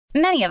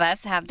Many of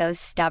us have those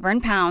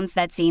stubborn pounds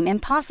that seem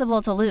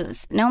impossible to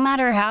lose, no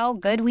matter how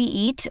good we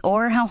eat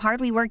or how hard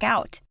we work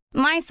out.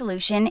 My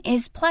solution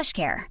is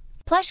PlushCare.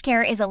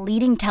 PlushCare is a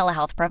leading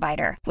telehealth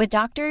provider with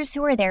doctors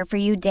who are there for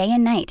you day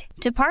and night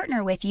to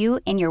partner with you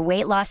in your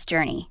weight loss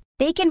journey.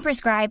 They can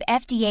prescribe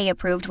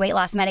FDA-approved weight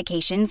loss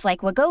medications like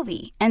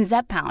Wegovy and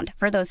Zepbound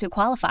for those who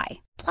qualify.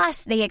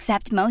 Plus, they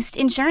accept most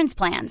insurance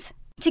plans.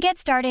 To get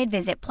started,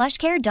 visit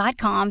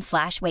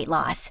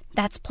plushcare.com/weightloss.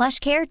 That's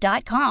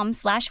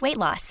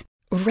plushcare.com/weightloss.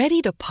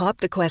 Ready to pop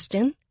the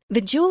question?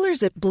 The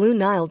jewelers at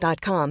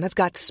BlueNile.com have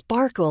got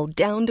sparkle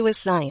down to a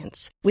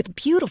science with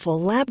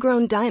beautiful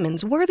lab-grown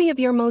diamonds worthy of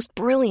your most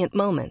brilliant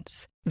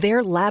moments.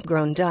 Their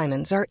lab-grown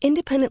diamonds are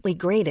independently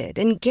graded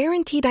and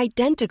guaranteed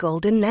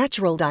identical to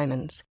natural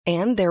diamonds,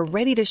 and they're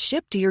ready to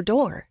ship to your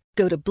door.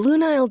 Go to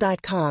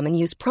BlueNile.com and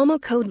use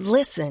promo code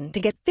LISTEN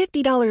to get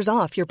 $50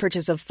 off your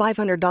purchase of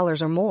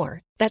 $500 or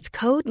more. That's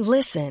code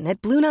LISTEN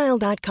at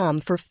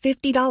BlueNile.com for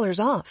 $50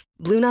 off.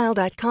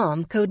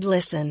 BlueNile.com, code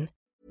LISTEN.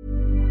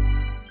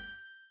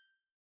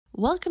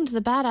 Welcome to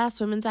the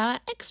Badass Women's Hour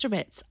Extra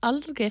Bits, a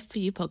little gift for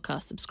you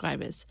podcast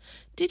subscribers.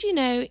 Did you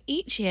know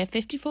each year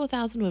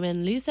 54,000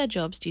 women lose their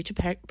jobs due to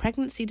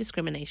pregnancy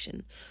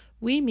discrimination?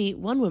 We meet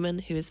one woman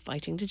who is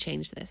fighting to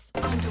change this.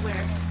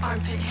 Underwear,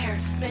 armpit hair,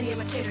 many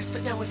imitators,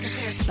 but no one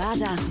compares.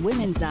 Badass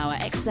Women's Hour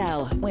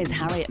XL with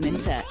Harriet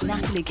Minter,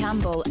 Natalie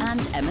Campbell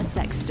and Emma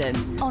Sexton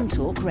on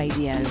Talk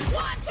Radio. 1, 2,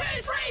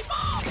 3,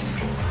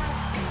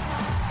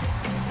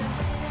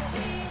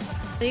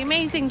 4! The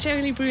amazing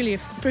Jolie Brearley, a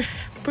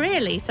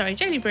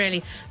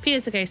few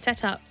years ago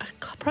set up a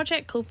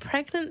project called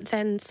Pregnant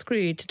Then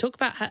Screwed to talk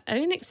about her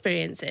own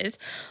experiences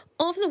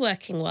of the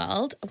working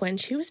world when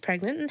she was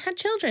pregnant and had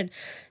children.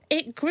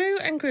 It grew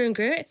and grew and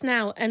grew. It's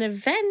now an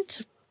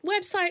event,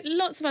 website,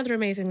 lots of other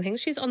amazing things.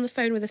 She's on the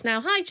phone with us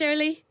now. Hi,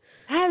 Jolie.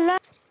 Hello.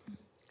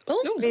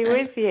 Oh, be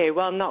with you.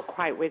 Well, not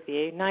quite with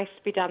you. Nice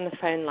to be down the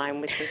phone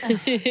line with you.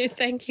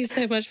 Thank you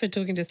so much for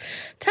talking to us.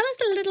 Tell us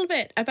a little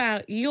bit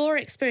about your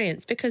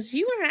experience, because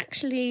you were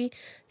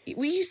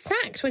you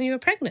sacked when you were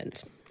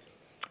pregnant?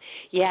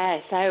 Yeah,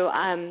 so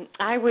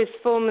I was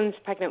 4 months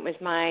pregnant with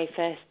my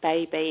first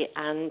baby,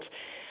 and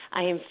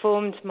I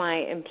informed my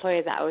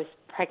employer that I was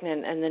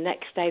pregnant, and the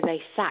next day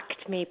they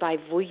sacked me by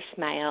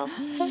voicemail.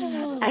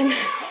 And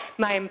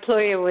my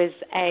employer was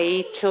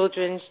a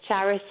children's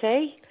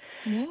charity.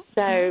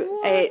 So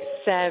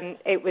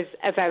it was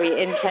a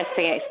very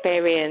interesting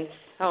experience.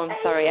 Oh, I'm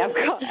sorry, I've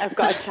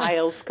got a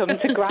child come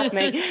to grab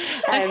me.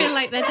 I feel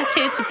like they're just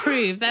here to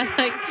prove that,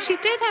 like, she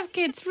did have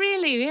kids,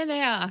 really. Here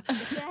they are.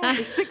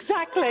 Yes,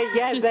 exactly.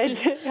 Yeah,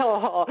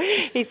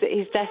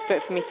 he's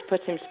desperate for me to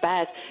put him to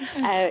bed.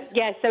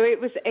 So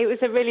it was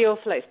a really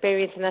awful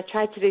experience, and I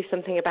tried to do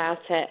something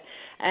about it,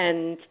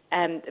 and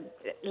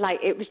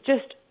it was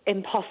just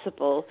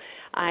impossible.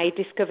 I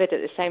discovered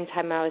at the same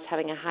time I was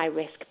having a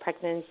high-risk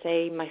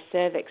pregnancy. My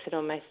cervix had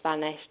almost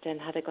vanished,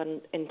 and had I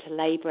gone into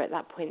labour at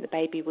that point, the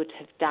baby would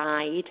have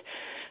died.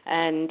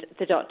 And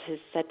the doctors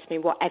said to me,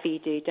 whatever you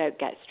do, don't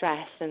get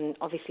stressed. And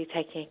obviously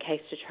taking a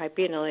case to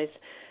tribunal is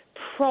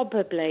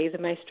probably the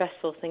most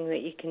stressful thing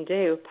that you can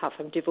do, apart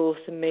from divorce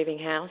and moving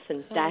house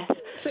and death.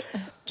 So,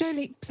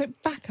 Jolie,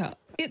 back up.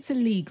 It's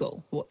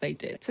illegal, what they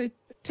did. So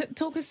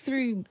talk us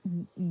through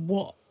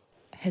what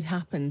had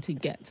happened to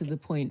get to the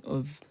point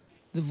of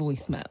the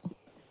voicemail.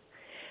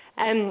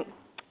 It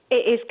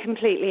is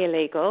completely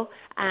illegal,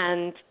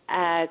 and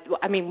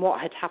what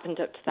had happened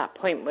up to that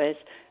point was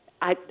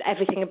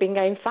everything had been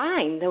going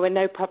fine. There were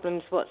no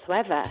problems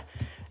whatsoever,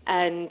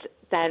 and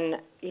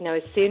then,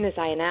 as soon as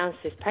I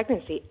announced this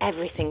pregnancy,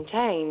 everything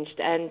changed,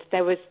 and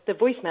the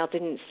voicemail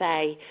didn't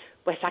say,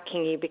 we're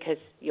sacking you because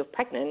you're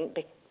pregnant.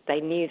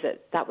 They knew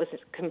that was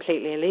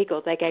completely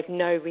illegal. They gave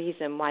no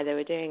reason why they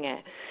were doing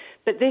it.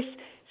 But this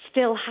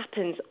still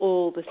happens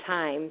all the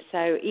time.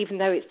 So even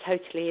though it's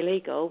totally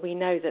illegal, we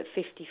know that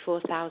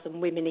 54,000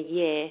 women a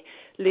year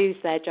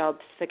lose their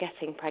jobs for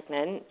getting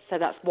pregnant. So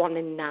that's 1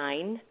 in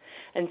 9.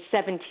 And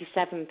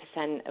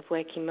 77% of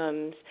working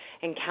mums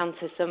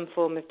encounter some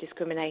form of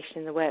discrimination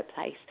in the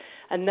workplace.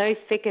 And those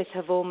figures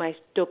have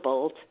almost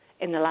doubled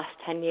in the last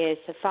 10 years.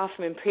 So far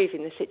from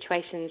improving, the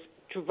situation's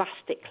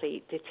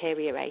drastically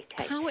deteriorating.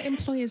 How are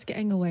employers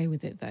getting away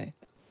with it, though?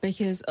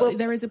 Because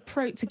there is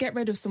to get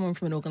rid of someone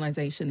from an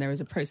organisation, there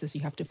is a process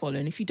you have to follow.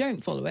 And if you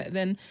don't follow it,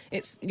 then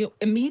you're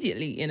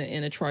immediately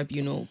in a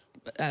tribunal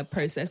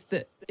process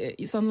that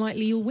it's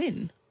unlikely you'll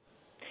win.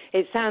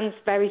 It sounds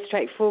very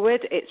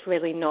straightforward. It's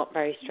really not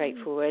very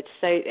straightforward.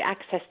 So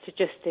access to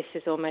justice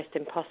is almost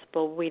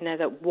impossible. We know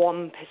that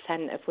 1%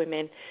 of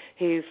women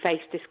who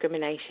face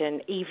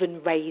discrimination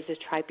even raise a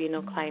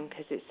tribunal claim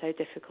because it's so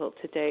difficult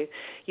to do.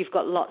 You've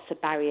got lots of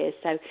barriers.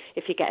 So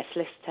if you get a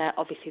solicitor,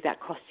 obviously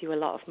that costs you a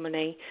lot of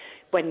money.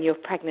 When you're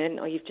pregnant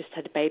or you've just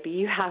had a baby,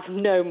 you have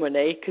no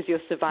money because you're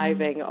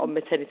surviving on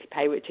maternity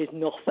pay, which is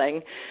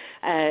nothing.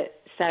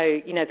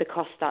 So, the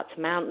costs start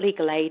to mount.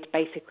 Legal aid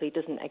basically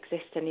doesn't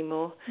exist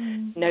anymore.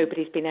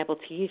 Nobody's been able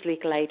to use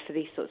legal aid for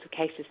these sorts of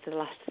cases for the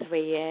last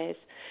 3 years.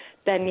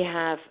 Then you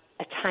have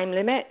a time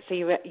limit, so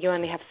you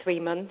only have 3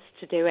 months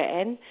to do it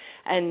in.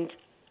 And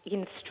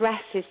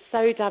stress is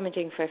so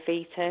damaging for a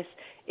fetus.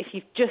 If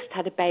you've just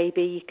had a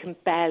baby, you can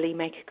barely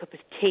make a cup of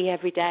tea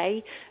every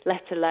day,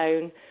 let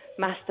alone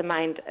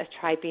mastermind a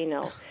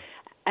tribunal.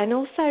 And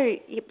also,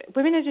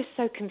 women are just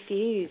so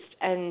confused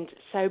and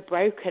so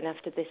broken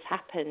after this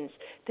happens.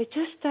 They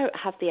just don't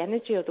have the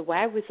energy or the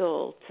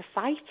wherewithal to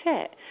fight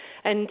it.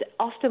 And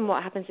often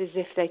what happens is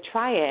if they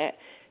try it,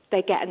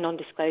 they get a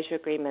non-disclosure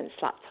agreement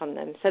slapped on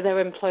them. So their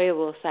employer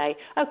will say,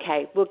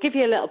 okay, we'll give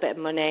you a little bit of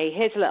money,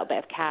 here's a little bit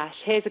of cash,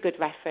 here's a good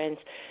reference,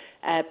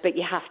 but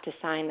you have to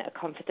sign a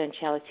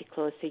confidentiality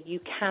clause, so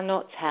you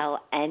cannot tell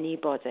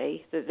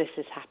anybody that this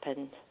has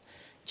happened.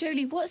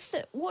 Jolie, what's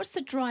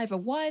the driver?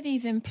 Why are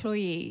these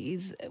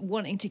employees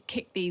wanting to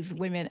kick these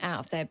women out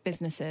of their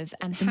businesses?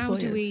 And how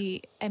do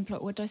we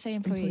what did I say?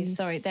 Employees.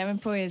 Sorry, their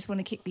employers want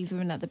to kick these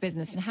women out of the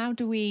business. And how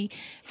do we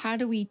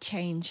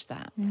change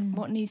that?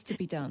 What needs to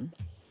be done?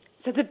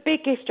 So the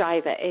biggest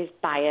driver is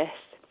bias.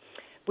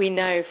 We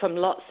know from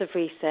lots of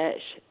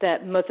research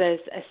that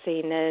mothers are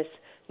seen as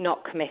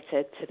not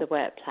committed to the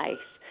workplace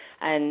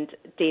and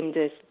deemed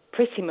as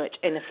pretty much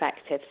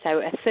ineffective. So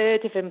a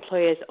third of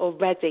employers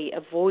already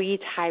avoid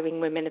hiring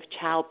women of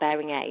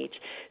childbearing age.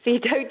 So you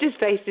don't just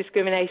face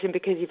discrimination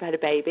because you've had a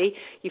baby,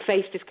 you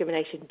face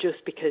discrimination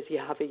just because you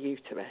have a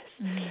uterus.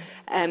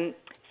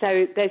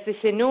 So there's this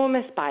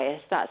enormous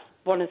bias. That's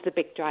one of the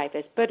big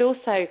drivers. But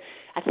also,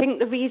 I think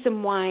the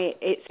reason why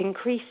it's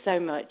increased so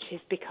much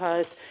is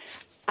because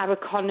our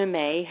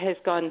economy has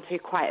gone through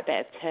quite a bit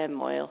of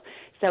turmoil.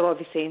 So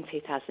obviously in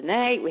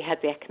 2008, we had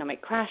the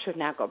economic crash. We've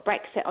now got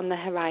Brexit on the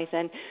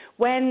horizon.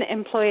 When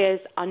employers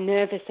are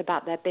nervous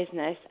about their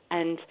business,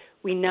 and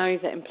we know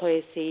that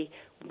employers see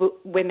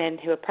women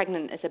who are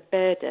pregnant as a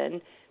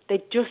burden, they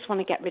just want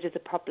to get rid of the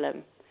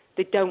problem.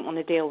 They don't want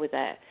to deal with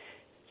it.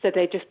 So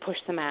they just push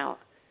them out.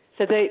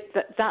 So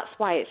that's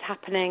why it's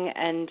happening,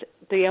 and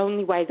the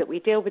only way that we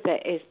deal with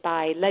it is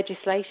by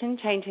legislation,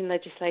 changing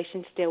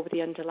legislation to deal with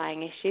the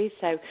underlying issues.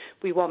 So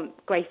we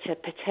want greater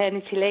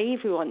paternity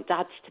leave. We want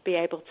dads to be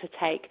able to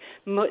take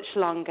much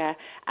longer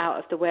out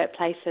of the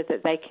workplace so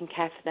that they can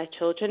care for their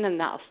children, and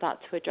that'll start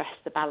to address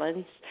the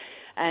balance.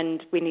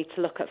 And we need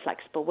to look at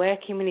flexible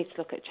working. We need to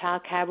look at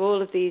childcare.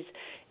 All of these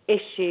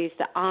issues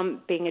that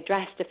aren't being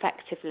addressed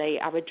effectively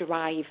are a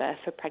driver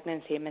for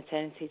pregnancy and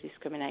maternity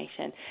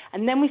discrimination.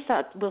 And then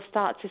we'll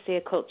start to see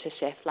a culture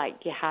shift like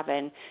you have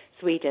in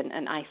Sweden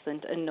and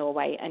Iceland and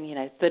Norway and,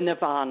 the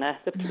nirvana,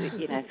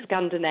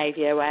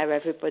 Scandinavia, where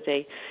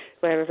everybody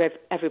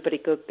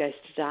good goes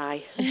to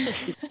die.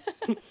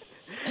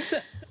 So,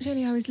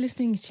 Jolie, I was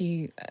listening to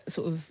you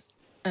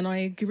and I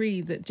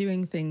agree that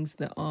doing things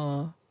that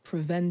are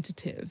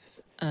preventative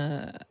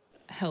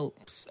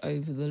helps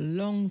over the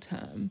long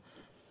term.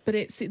 But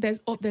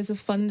there's a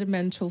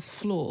fundamental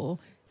flaw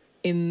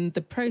in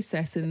the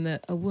process in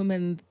that a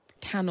woman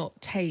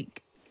cannot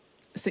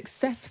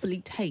successfully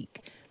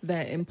take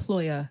their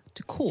employer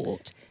to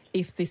court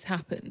if this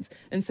happens.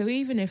 And so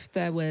even if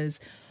there was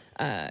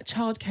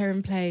childcare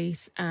in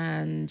place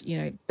and,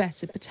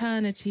 better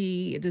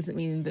paternity, it doesn't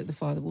mean that the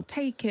father will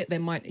take it.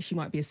 She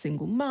might be a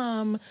single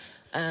mum,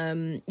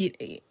 and.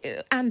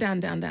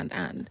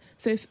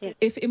 So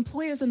if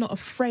employers are not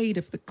afraid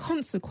of the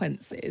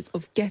consequences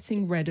of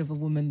getting rid of a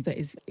woman that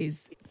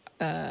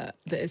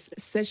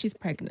says she's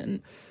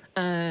pregnant,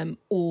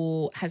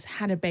 or has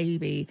had a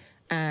baby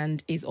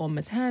and is on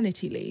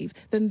maternity leave,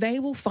 then they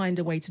will find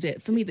a way to do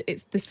it. For me,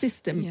 the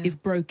system is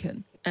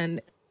broken,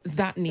 and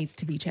that needs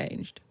to be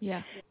changed.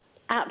 Yeah.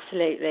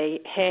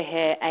 Absolutely.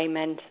 Hear,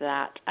 amen to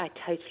that. I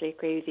totally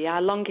agree with you.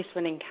 Our longest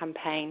running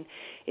campaign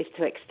is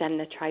to extend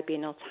the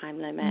tribunal time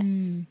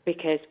limit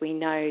because we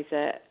know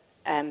that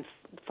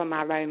from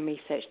our own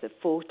research that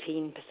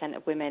 14%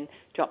 of women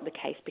drop the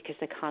case because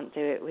they can't do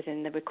it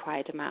within the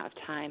required amount of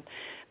time.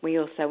 We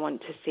also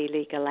want to see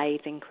legal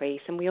aid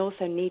increase, and we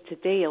also need to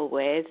deal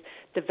with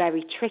the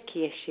very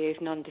tricky issue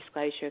of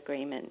non-disclosure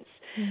agreements.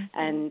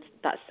 And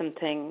that's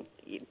something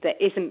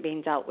that isn't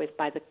being dealt with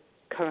by the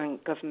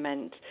current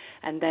government,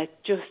 and they're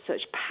just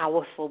such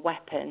powerful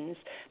weapons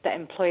that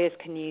employers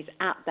can use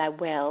at their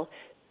will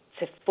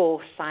to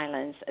force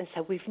silence. And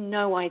so we've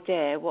no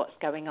idea what's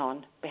going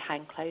on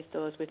behind closed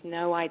doors. We've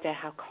no idea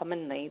how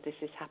commonly this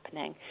is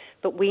happening.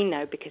 But we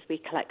know, because we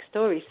collect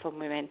stories from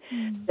women,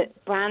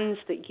 that brands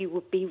that you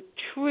would be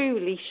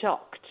truly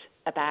shocked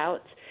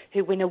about,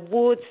 who win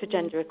awards for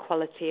gender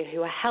equality,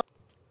 who are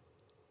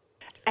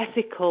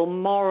ethical,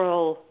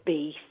 moral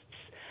beasts,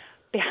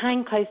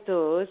 behind closed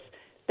doors,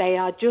 they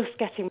are just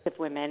getting rid of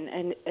women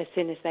and as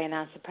soon as they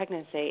announce a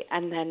pregnancy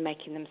and then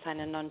making them sign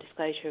a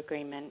non-disclosure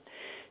agreement.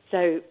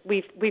 So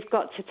we've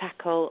got to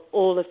tackle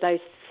all of those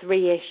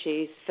three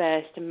issues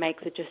first and make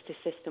the justice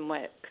system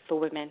work for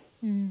women.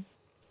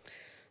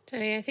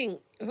 Jolie, I think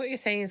what you're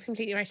saying is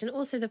completely right. And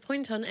also the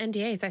point on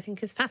NDAs, I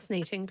think, is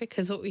fascinating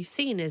because what we've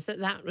seen is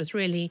that was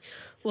really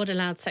what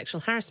allowed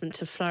sexual harassment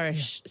to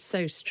flourish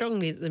so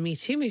strongly that the Me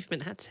Too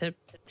movement had to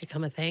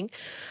become a thing.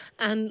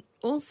 And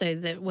also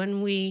that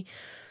when we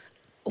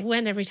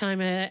when every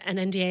time an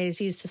NDA is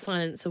used to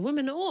silence a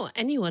woman or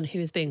anyone who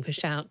is being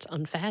pushed out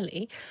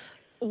unfairly,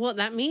 what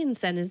that means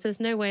then is there's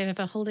no way of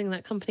ever holding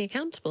that company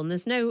accountable, and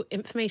there's no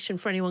information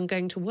for anyone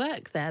going to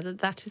work there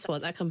that is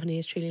what that company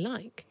is truly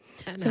like.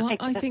 So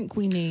I think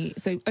we need,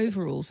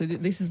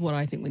 this is what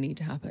I think we need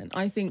to happen.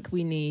 I think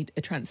we need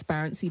a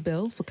transparency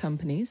bill for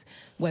companies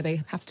where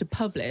they have to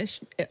publish,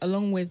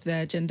 along with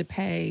their gender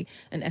pay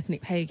and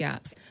ethnic pay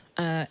gaps,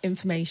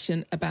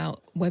 information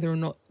about whether or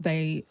not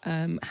they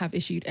have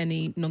issued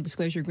any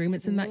non-disclosure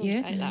agreements in that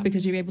year.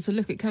 Because you're able to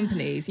look at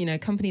companies, a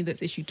company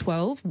that's issued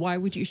 12, why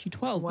would you issue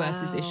 12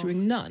 versus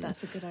issuing none?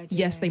 That's a good idea.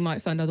 Yes, they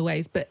might find other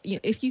ways, but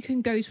if you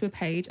can go to a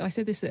page, I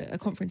said this at a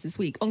conference this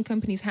week, on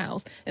Companies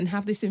House, and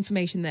have this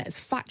information there, it's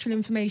factual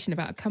information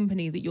about a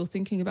company that you're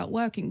thinking about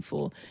working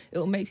for, it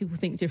will make people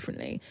think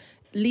differently.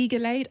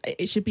 Legal aid,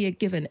 it should be a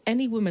given.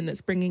 Any woman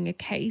that's bringing a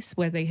case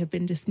where they have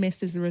been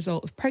dismissed as a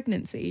result of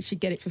pregnancy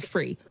should get it for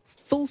free.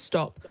 Full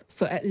stop,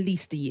 for at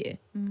least a year.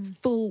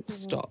 Full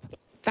stop.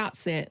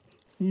 That's it.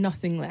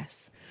 Nothing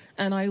less.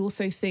 And I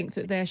also think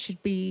that there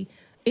should be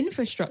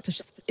infrastructure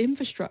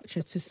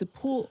to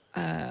support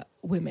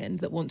women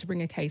that want to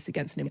bring a case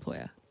against an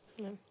employer.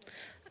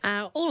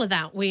 All of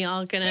that we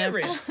are going to...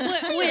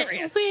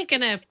 We're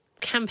going to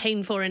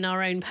campaign for in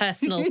our own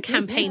personal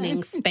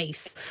campaigning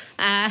space.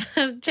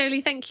 Jolie,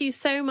 thank you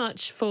so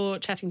much for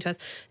chatting to us.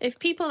 If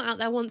people out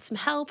there want some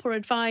help or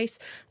advice,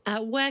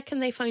 where can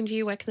they find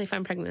you? Where can they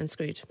find Pregnant and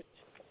Screwed?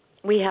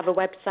 We have a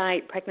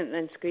website,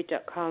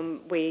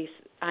 pregnantandscrewed.com.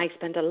 I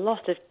spend a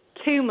lot of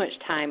too much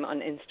time on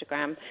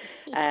Instagram,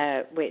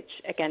 which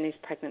again is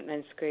Pregnant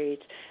and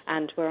Screwed,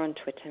 and we're on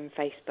Twitter and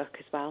Facebook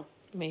as well.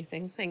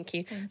 Amazing, thank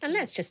you. And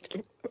let's just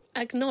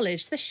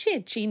acknowledge the sheer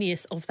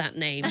genius of that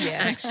name,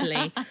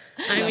 actually.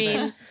 I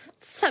mean,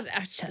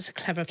 such a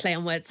clever play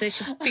on words. They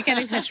should be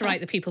getting her to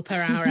write the people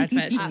per hour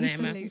adverts.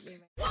 Absolutely.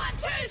 1, 2,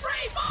 3,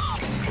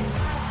 4!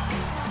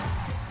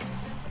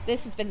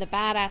 This has been the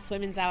Badass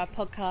Women's Hour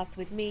podcast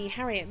with me,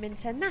 Harriet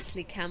Minter,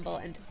 Natalie Campbell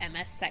and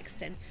Emma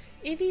Sexton.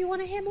 If you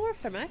want to hear more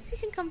from us, you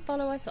can come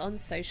follow us on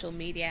social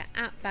media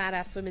at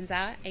Badass Women's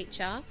Hour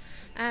HR,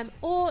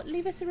 or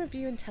leave us a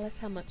review and tell us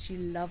how much you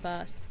love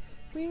us.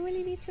 We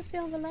really need to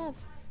feel the love.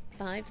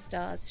 5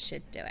 stars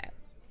should do it.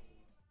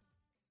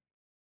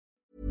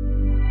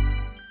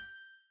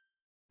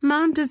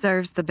 Mom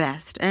deserves the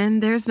best,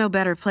 and there's no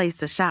better place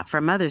to shop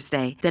for Mother's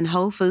Day than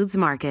Whole Foods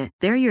Market.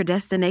 They're your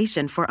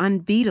destination for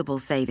unbeatable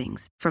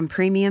savings, from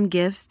premium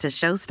gifts to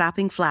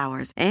show-stopping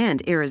flowers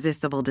and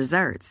irresistible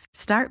desserts.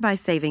 Start by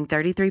saving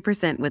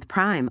 33% with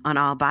Prime on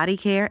all body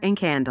care and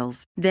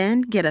candles.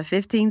 Then get a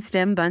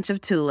 15-stem bunch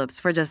of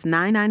tulips for just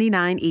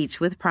 $9.99 each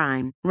with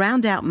Prime.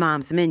 Round out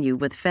Mom's menu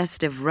with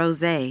festive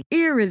rosé,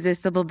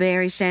 irresistible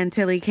berry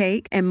chantilly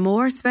cake, and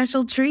more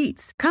special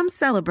treats. Come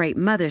celebrate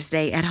Mother's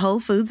Day at Whole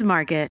Foods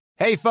Market.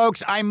 Hey,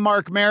 folks, I'm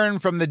Mark Maron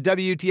from the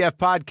WTF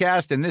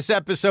Podcast, and this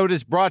episode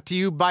is brought to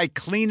you by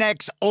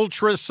Kleenex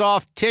Ultra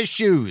Soft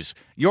Tissues,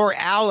 your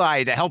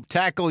ally to help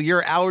tackle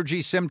your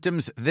allergy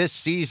symptoms this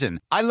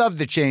season. I love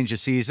the change of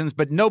seasons,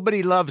 but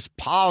nobody loves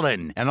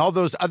pollen and all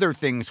those other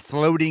things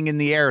floating in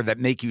the air that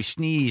make you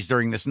sneeze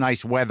during this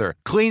nice weather.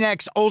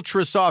 Kleenex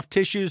Ultra Soft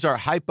Tissues are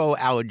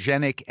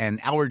hypoallergenic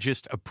and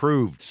allergist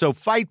approved, so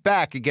fight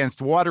back against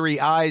watery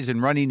eyes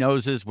and runny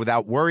noses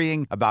without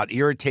worrying about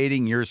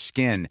irritating your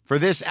skin. For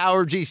this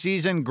allergy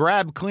season,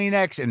 grab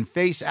Kleenex and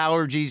face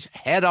allergies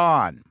head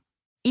on.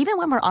 Even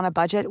when we're on a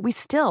budget, we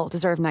still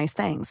deserve nice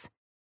things.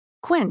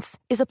 Quince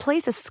is a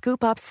place to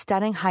scoop up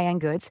stunning high-end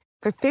goods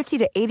for 50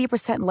 to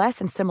 80% less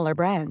than similar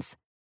brands.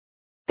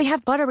 They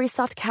have buttery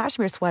soft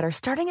cashmere sweaters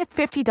starting at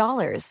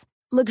 $50,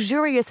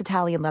 luxurious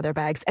Italian leather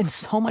bags, and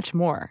so much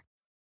more.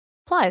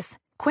 Plus,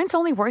 Quince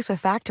only works with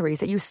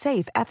factories that use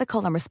safe,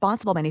 ethical, and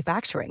responsible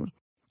manufacturing.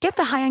 Get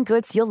the high-end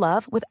goods you'll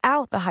love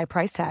without the high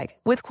price tag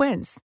with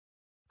Quince.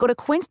 Go to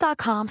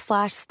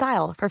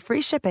quince.com/style for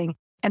free shipping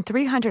and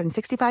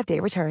 365-day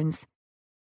returns.